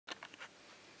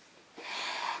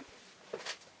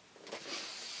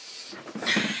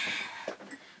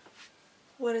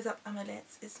What is up,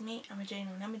 Amulettes? It's me, Jane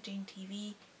on Jane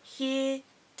TV, here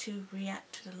to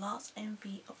react to the last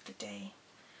MV of the day.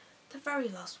 The very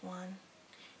last one.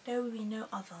 There will be no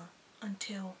other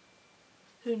until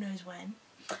who knows when.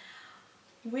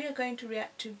 We are going to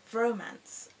react to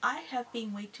VROMANCE. I have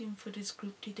been waiting for this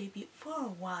group to debut for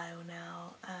a while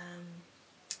now.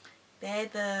 They're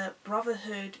the brother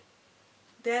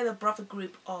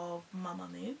group of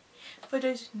Mamamoo. For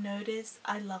those who know this,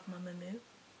 I love Mamamoo.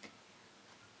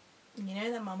 You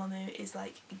know that Mamamoo is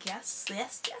like, yes,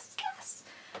 yes, yes, yes.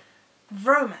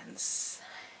 VROMANCE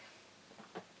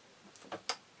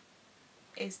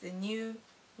is the new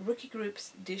rookie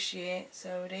groups this year.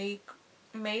 So they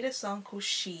made a song called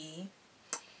She.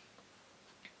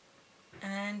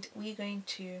 And we're going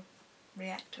to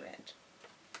react to it.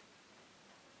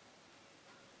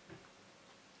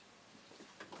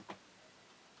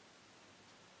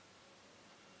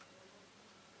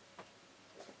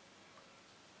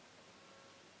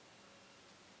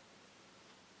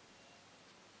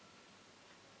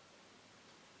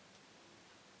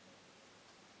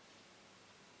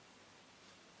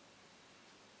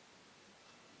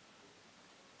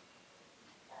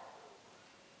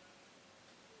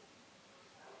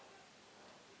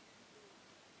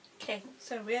 Okay,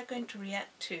 so we are going to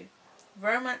react to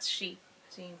VROMANCE She.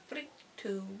 In 3,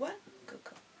 2, 1, go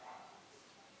go.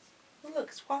 Oh look,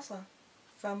 it's Hwasa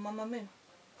from Mamamoo.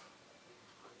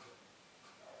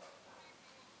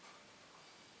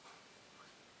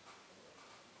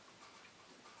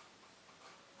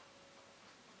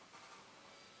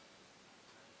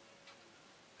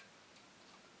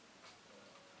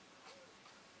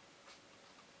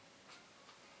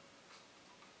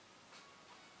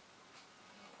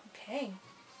 Okay.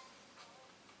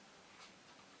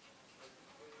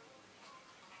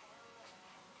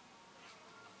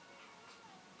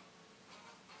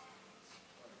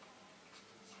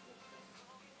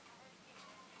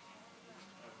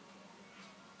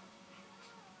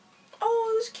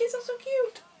 Oh, those kids are so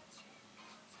cute.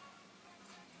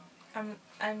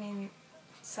 I'm in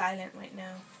silent right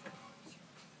now.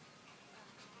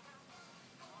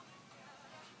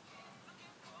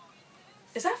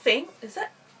 Is that Fing? Is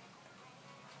that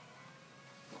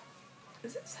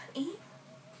E?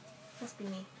 Must be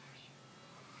me.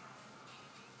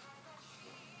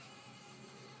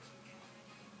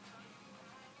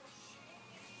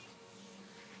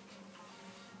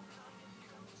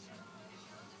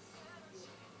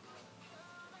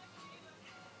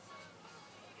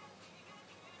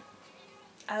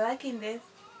 I liking this.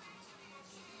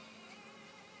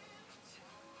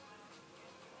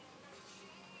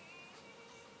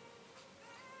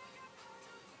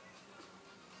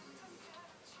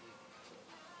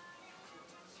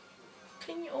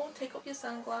 Can you all take off your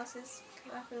sunglasses?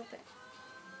 Can I feel that?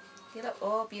 You look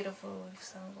all beautiful with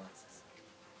sunglasses.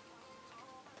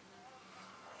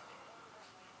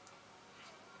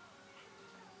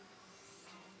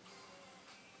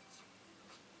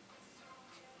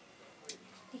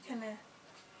 You kinda...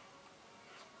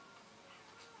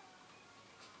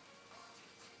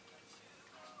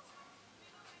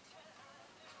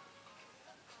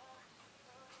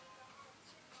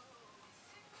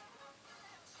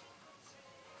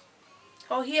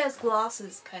 Oh, he has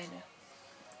glasses, kinda.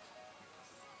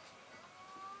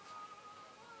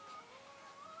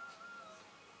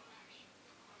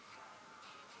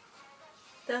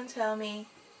 Don't tell me.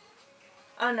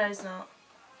 Oh no, it's not.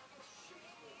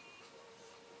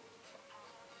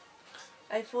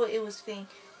 I thought it was Fing.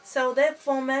 So they're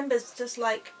 4 members, just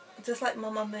like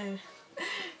Mamamoo.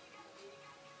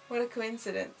 What a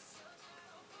coincidence.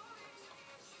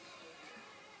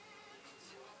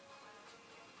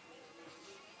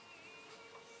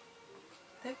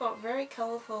 They've got very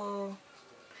colourful.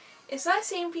 It's nice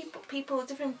seeing people,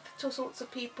 different sorts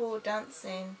of people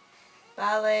dancing,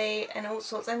 ballet and all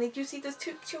sorts. And did you see those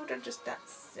 2 children just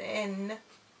dancing?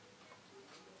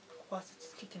 Whilst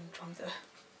it's kicking drums there.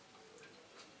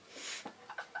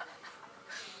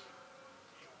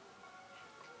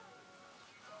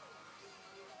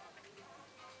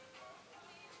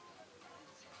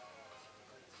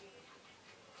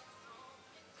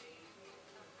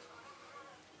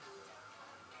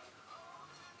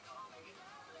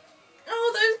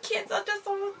 Kids are just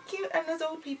so cute, and there's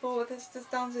old people. This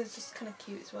dancer is just kind of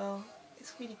cute as well.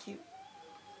 It's really cute.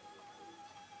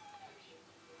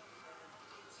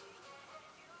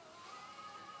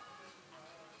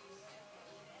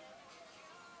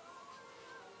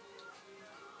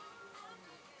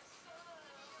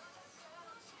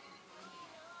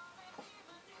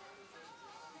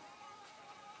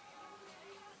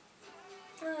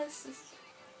 Oh, this is...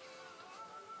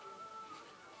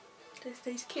 there's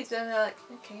these kids and they're like,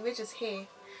 okay, we're just here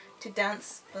to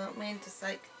dance, but we're just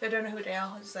like, I don't know who they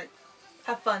are, just like,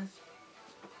 have fun.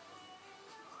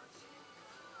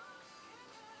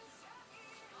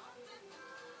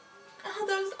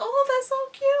 Oh, that's so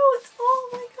cute. Oh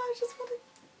my gosh, just want to,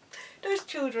 those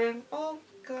children. Oh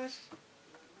gosh.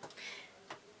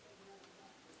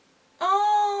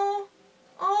 Oh,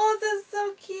 oh, that's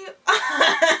so cute.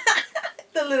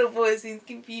 The little boy seems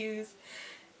confused.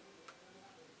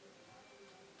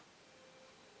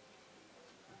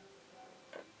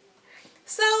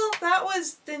 So that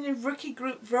was the rookie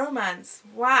group Romance.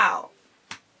 Wow.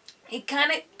 It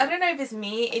kind of, I don't know if it's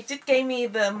me, it did give me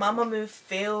the Mamamoo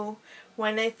feel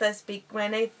when they first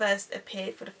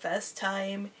appeared for the first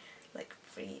time, like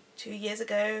 2 years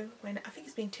ago. When I think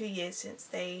it's been 2 years since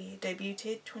they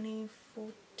debuted,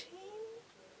 2014.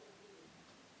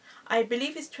 I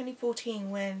believe it's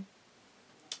 2014 when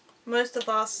most of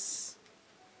us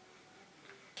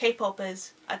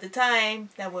K-poppers at the time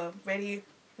that were really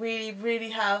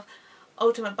have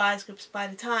ultimate bias groups by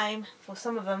the time, for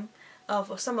some of them,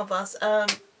 for some of us,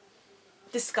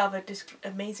 discovered this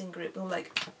amazing group. We were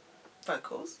like,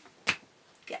 vocals,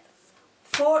 yes,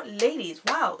 4 ladies.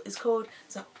 Wow, it's called.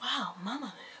 So wow,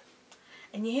 Mamamoo,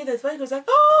 and you hear those vocals like,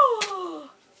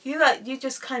 oh, you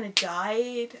just kind of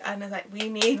died, and it's like, we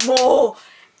need more,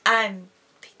 and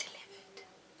they delivered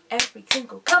every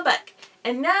single comeback,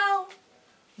 and now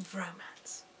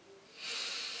VROMANCE.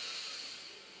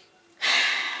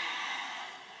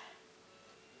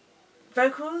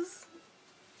 Vocals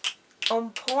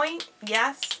on point,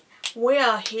 yes. We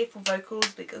are here for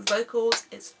vocals because vocals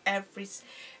is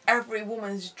every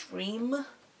woman's dream.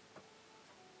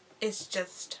 It's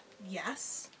just,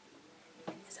 yes,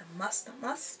 it's a must.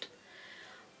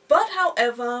 But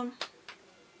however,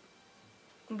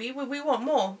 we want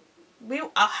more.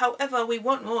 However, we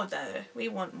want more though. We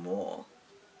want more.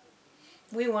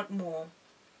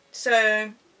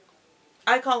 So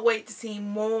I can't wait to see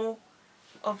more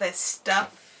of their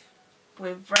stuff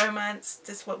with VROMANCE.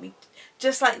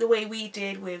 Just like the way we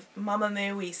did with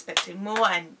Mamamoo, we expected more,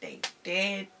 and they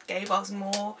gave us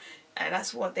more, and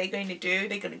that's what they're going to do.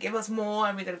 They're going to give us more,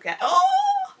 and we're going to get,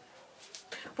 oh,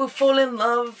 we'll fall in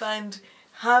love and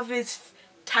have his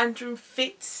tantrum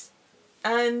fits.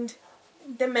 And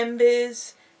the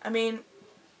members, I mean,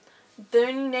 the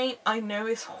only name I know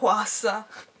is Hwasa,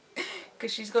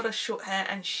 because she's got a short hair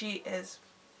and she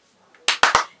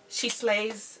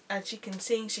slays, and she can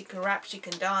sing, she can rap, she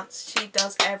can dance, she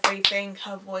does everything.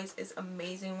 Her voice is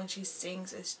amazing when she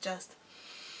sings. It's just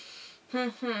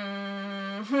heaven.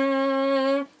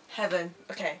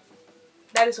 Okay,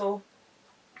 that is all.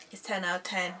 It's 10 out of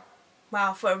 10.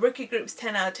 Wow, for a rookie group it's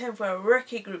 10 out of 10 for a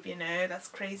rookie group, you know, that's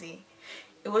crazy.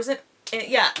 It wasn't,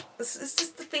 yeah, it's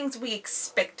just the things we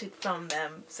expected from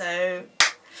them. So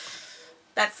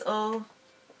that's all.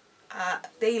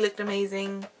 They looked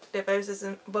amazing. Their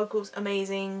vocals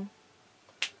amazing.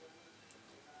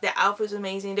 Their outfits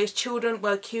amazing. Those children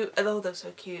were cute. Oh, they're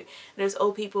so cute. There's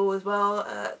old people as well.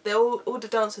 All the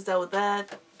dancers that were there,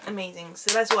 amazing.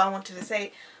 So that's what I wanted to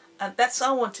say. That's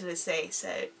all I wanted to say.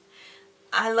 So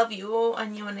I love you all,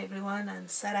 and you and everyone, and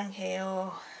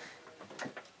saranghaeyo.